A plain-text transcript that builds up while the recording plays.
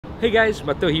Hey guys,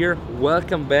 Matteo here.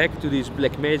 Welcome back to this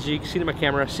Blackmagic Cinema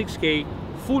Camera 6K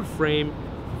full frame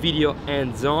video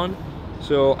hands-on.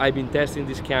 So I've been testing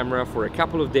this camera for a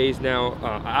couple of days now.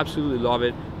 I absolutely love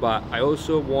it, but I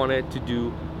also wanted to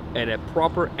do a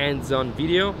proper hands-on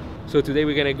video. So today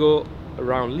we're gonna go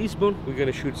around Lisbon. We're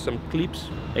gonna shoot some clips.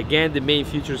 Again, the main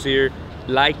features here: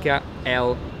 Leica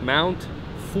L mount,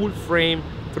 full frame,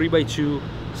 3x2.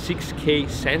 6K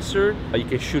sensor. You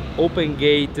can shoot open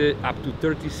gate up to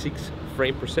 36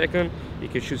 frames per second. You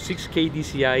can shoot 6K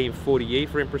DCI in 48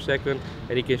 frames per second,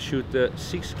 and you can shoot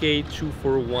 6K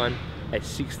 241 at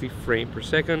 60 frames per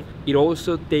second. It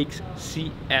also takes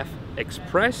CF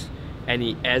Express, and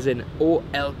it has an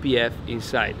OLPF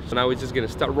inside. So now we're just gonna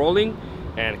start rolling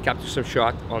and capture some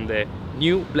shot on the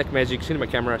new Blackmagic Cinema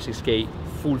Camera 6K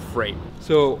full frame.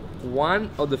 So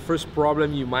one of the first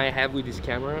problem you might have with this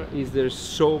camera is there's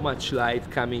so much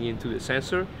light coming into the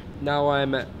sensor. Now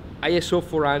I'm at ISO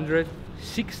 400,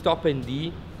 6 stop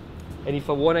ND, and if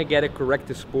I want to get a correct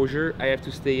exposure, I have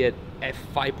to stay at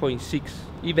f5.6,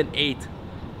 even 8.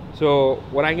 So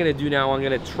what I'm gonna do now, I'm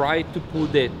gonna try to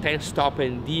put the 10 stop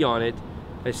ND on it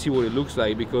and see what it looks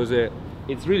like, because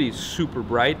it's really super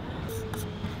bright.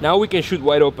 Now we can shoot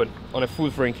wide open on a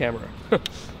full frame camera.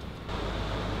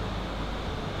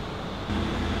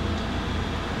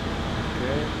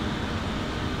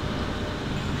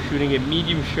 Shooting a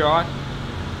medium shot.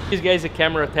 This guys, a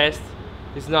camera test.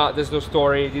 There's no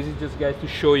story. This is just guys to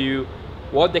show you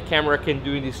what the camera can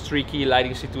do in this tricky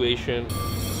lighting situation.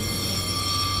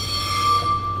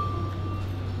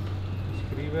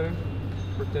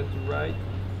 Pretend to right.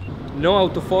 No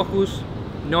autofocus,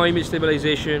 no image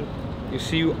stabilization. You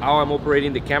see how I'm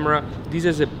operating the camera. This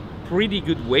is a pretty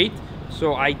good weight,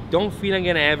 so I don't feel I'm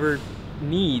gonna ever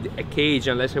need a cage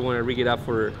unless I want to rig it up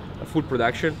for a full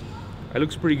production. It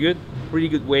looks pretty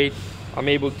good weight. I'm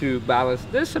able to balance.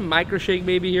 There's some micro shake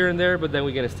maybe here and there, but then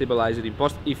we're gonna stabilize it in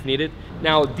post if needed.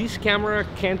 Now this camera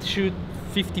can't shoot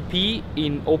 50p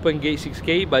in open gate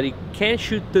 6K, but it can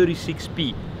shoot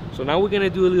 36p. So now we're gonna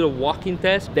do a little walking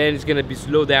test. Then it's gonna be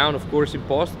slowed down, of course, in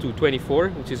post to 24,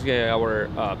 which is our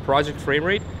project frame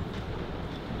rate.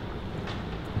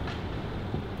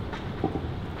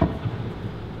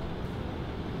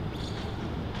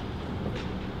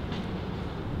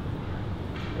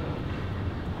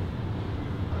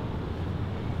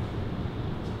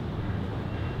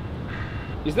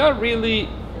 It's not really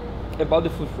about the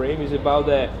full frame, it's about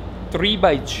the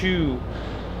 3x2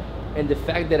 and the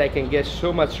fact that I can get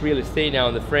so much real estate now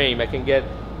on the frame. I can get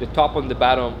the top and the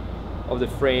bottom of the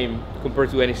frame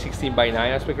compared to any 16:9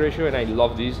 aspect ratio, and I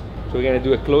love this. So we're gonna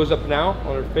do a close-up now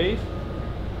on her face,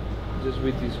 just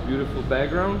with this beautiful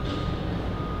background,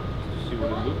 to see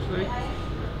what it looks like.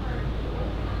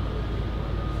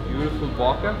 Beautiful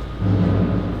bokeh.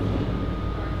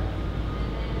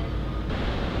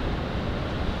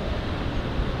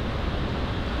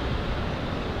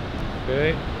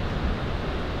 Okay,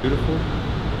 beautiful,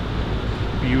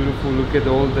 beautiful. Look at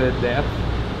all the depth.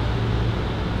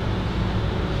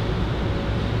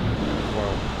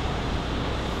 Wow.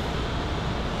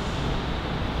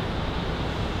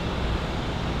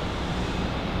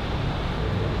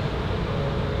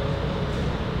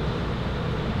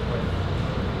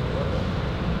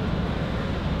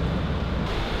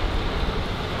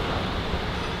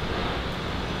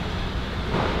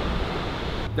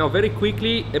 Now very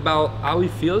quickly about how it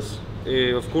feels.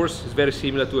 Of course it's very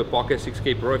similar to a Pocket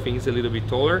 6K Pro. I think it's a little bit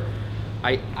taller.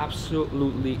 I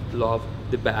absolutely love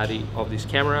the body of this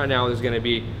camera. Now there's gonna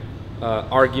be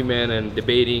argument and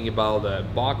debating about the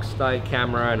box style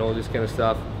camera and all this kind of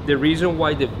stuff. The reason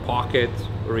why the Pocket,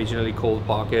 originally called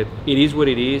Pocket, it is what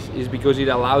it is because it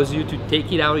allows you to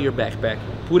take it out of your backpack,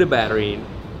 put a battery in,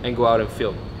 and go out and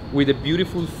film. With a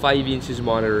beautiful 5 inches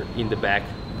monitor in the back,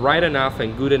 bright enough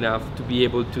and good enough to be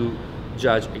able to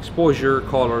judge exposure,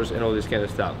 colors, and all this kind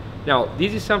of stuff. Now,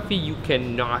 this is something you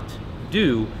cannot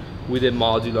do with a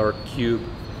modular cube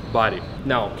body.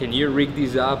 Now, can you rig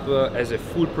this up as a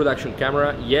full production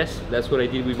camera? Yes, that's what I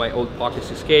did with my old Pocket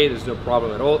 6K. There's no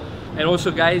problem at all. And also,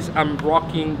 guys, I'm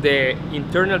rocking the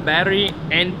internal battery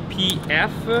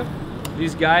NPF.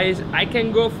 These guys, I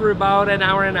can go for about an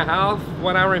hour and a half,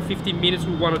 1 hour and 15 minutes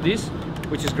with one of these,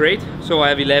 which is great. So I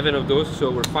have 11 of those,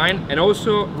 so we're fine. And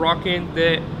also rocking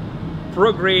the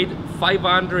Pro Grade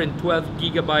 512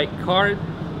 gigabyte card.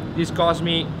 This cost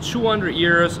me 200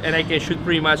 euros, and I can shoot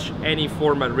pretty much any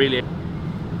format really.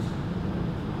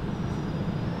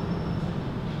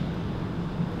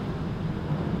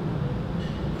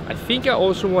 I think I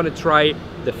also want to try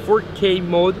the 4K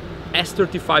mode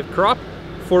S35 crop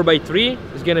 4x3.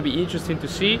 It's gonna be interesting to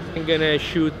see. I'm gonna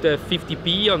shoot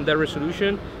 50p on that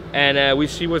resolution, and we'll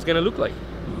see what's gonna look like.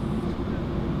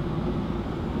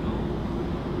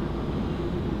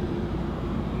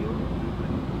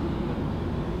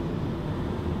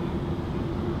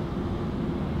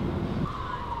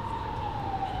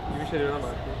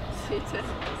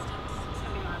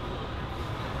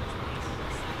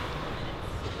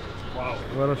 Wow,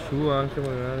 guarda su anche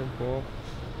magari un po'.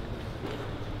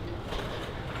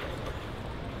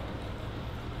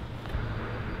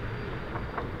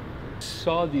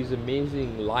 Saw this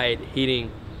amazing light hitting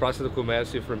Praça do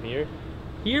Comércio from here.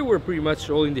 Here we're pretty much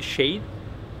all in the shade.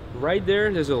 Right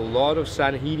there's a lot of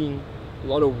sun hitting, a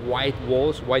lot of white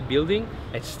walls, white building,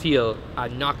 and still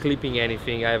I'm not clipping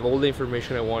anything. I have all the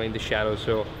information I want in the shadow,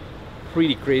 so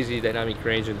pretty crazy dynamic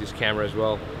range on this camera as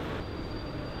well.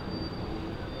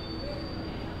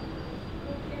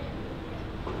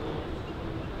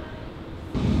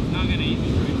 Not gonna eat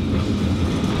it.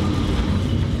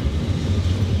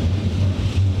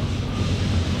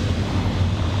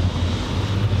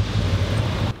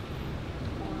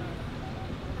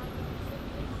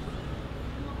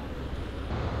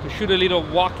 To shoot a little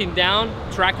walking down,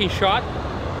 tracking shot.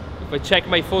 If I check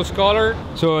my false color,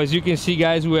 so as you can see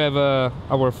guys, we have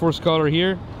our false color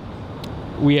here.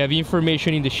 We have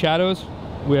information in the shadows,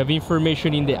 we have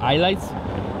information in the highlights.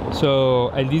 So,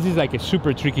 and this is like a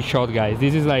super tricky shot guys.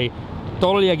 This is like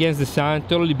totally against the sun,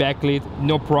 totally backlit,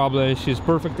 no problem. It's just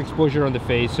perfect exposure on the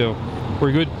face, so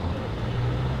we're good.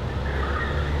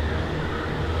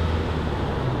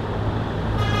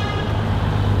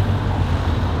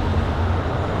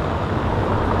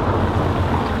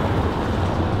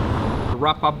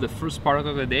 Wrap up the first part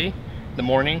of the day, the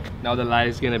morning. Now the light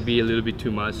is gonna be a little bit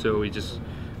too much, so we just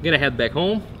gonna head back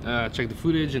home, check the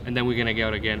footage, and then we're gonna go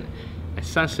out again at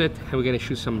sunset, and we're gonna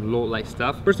shoot some low light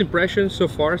stuff. First impressions so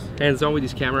far, hands-on with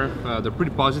this camera, they're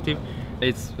pretty positive.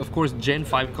 It's of course Gen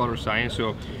 5 color science,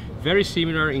 so very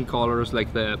similar in colors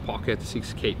like the Pocket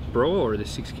 6K Pro or the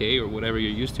 6K or whatever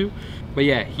you're used to. But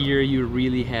yeah, here you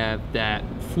really have that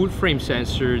full frame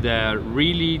sensor that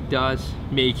really does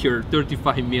make your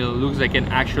 35mm looks like an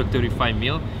actual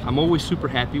 35mm. I'm always super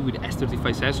happy with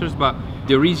S35 sensors, but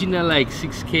the original like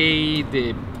 6K,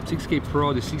 the 6K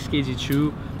Pro, the 6K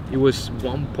G2, it was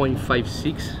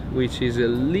 1.56, which is a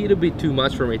little bit too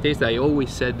much for my taste. I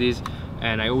always said this,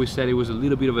 and I always said it was a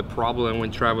little bit of a problem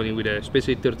when traveling with a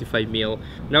especially 35mm.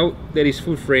 Now that is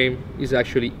full frame, is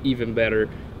actually even better,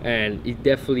 and it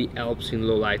definitely helps in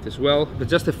low light as well. But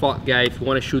just a thought guy, if you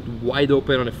want to shoot wide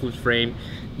open on a full frame,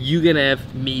 you're gonna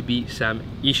have maybe some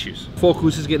issues.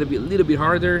 Focus is gonna be a little bit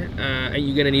harder, and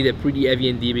you're gonna need a pretty heavy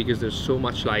ND because there's so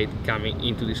much light coming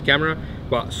into this camera.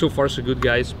 But so far so good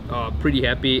guys, pretty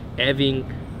happy. Having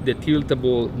the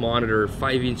tiltable monitor,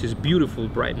 5 inches, beautiful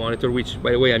bright monitor, which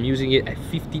by the way I'm using it at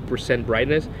 50%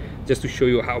 brightness just to show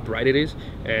you how bright it is,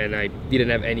 and I didn't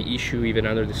have any issue even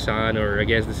under the sun or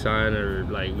against the sun or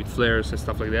like with flares and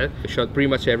stuff like that. I shot pretty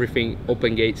much everything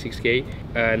open gate 6K,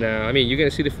 and I mean you're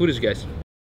gonna see the footage guys.